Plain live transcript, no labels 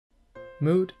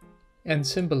Mood and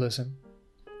Symbolism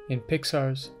in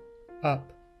Pixar's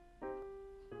Up.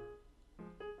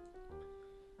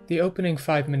 The opening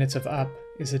 5 minutes of Up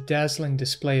is a dazzling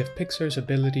display of Pixar's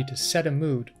ability to set a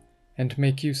mood and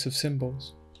make use of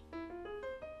symbols.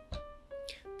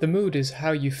 The mood is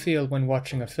how you feel when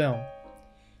watching a film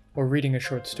or reading a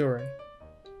short story.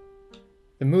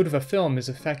 The mood of a film is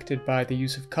affected by the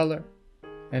use of color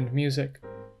and music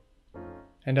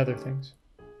and other things.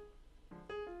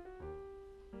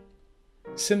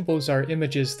 Symbols are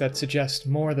images that suggest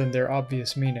more than their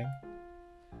obvious meaning.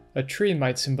 A tree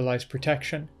might symbolize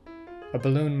protection. A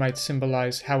balloon might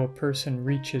symbolize how a person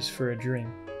reaches for a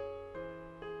dream.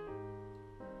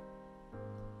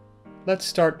 Let's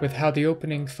start with how the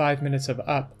opening 5 minutes of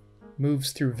Up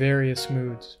moves through various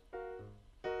moods.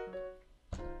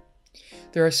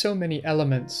 There are so many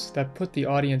elements that put the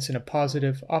audience in a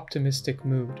positive, optimistic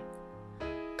mood.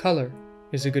 Color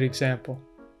is a good example.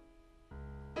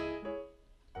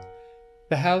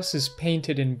 The house is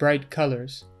painted in bright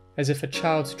colors, as if a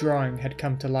child's drawing had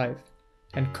come to life,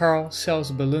 and Carl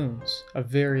sells balloons of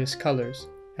various colors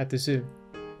at the zoo.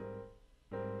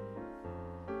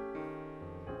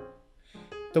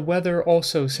 The weather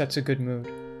also sets a good mood.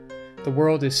 The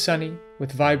world is sunny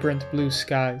with vibrant blue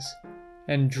skies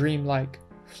and dreamlike,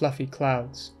 fluffy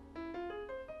clouds.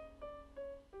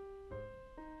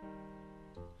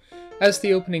 As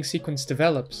the opening sequence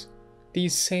develops,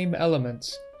 these same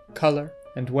elements, color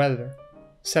and weather,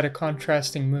 set a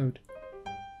contrasting mood.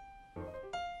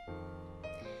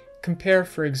 Compare,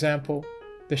 for example,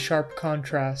 the sharp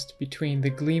contrast between the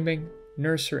gleaming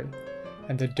nursery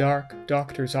and the dark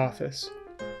doctor's office,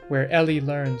 where Ellie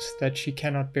learns that she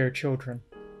cannot bear children.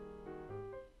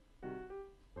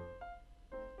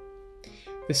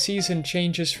 The season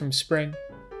changes from spring,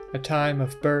 a time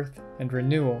of birth and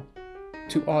renewal,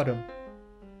 to autumn,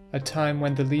 a time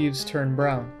when the leaves turn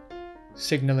brown,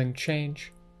 signaling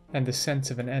change and the sense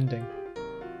of an ending.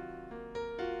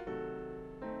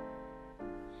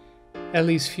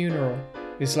 Ellie's funeral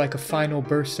is like a final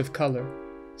burst of color,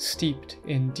 steeped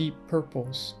in deep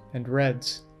purples and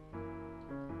reds,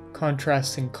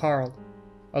 contrasting Carl,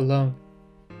 alone,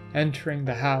 entering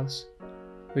the house,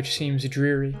 which seems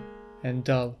dreary and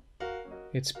dull,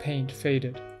 its paint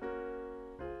faded.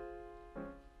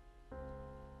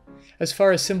 As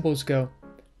far as symbols go,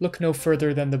 look no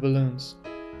further than the balloons.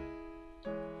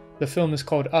 The film is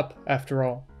called Up, after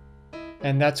all,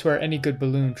 and that's where any good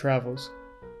balloon travels.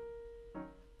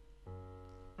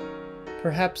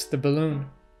 Perhaps the balloon,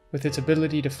 with its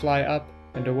ability to fly up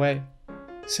and away,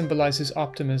 symbolizes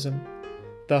optimism,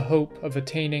 the hope of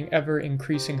attaining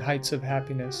ever-increasing heights of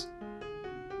happiness.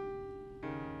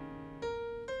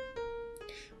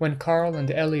 When Carl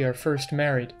and Ellie are first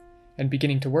married and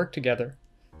beginning to work together,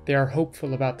 they are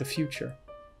hopeful about the future.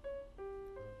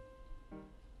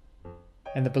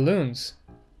 And the balloons,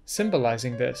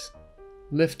 symbolizing this,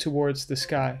 lift towards the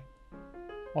sky,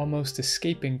 almost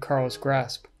escaping Carl's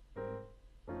grasp.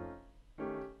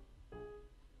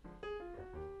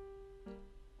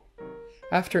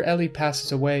 After Ellie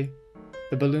passes away,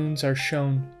 the balloons are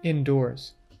shown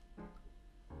indoors.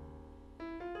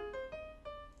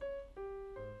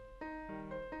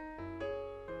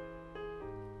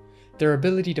 Their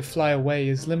ability to fly away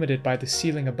is limited by the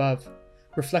ceiling above,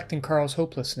 reflecting Carl's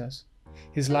hopelessness,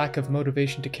 his lack of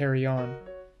motivation to carry on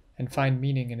and find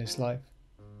meaning in his life.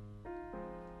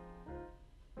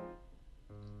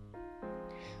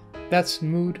 That's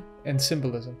mood and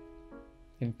symbolism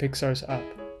in Pixar's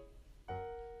Up.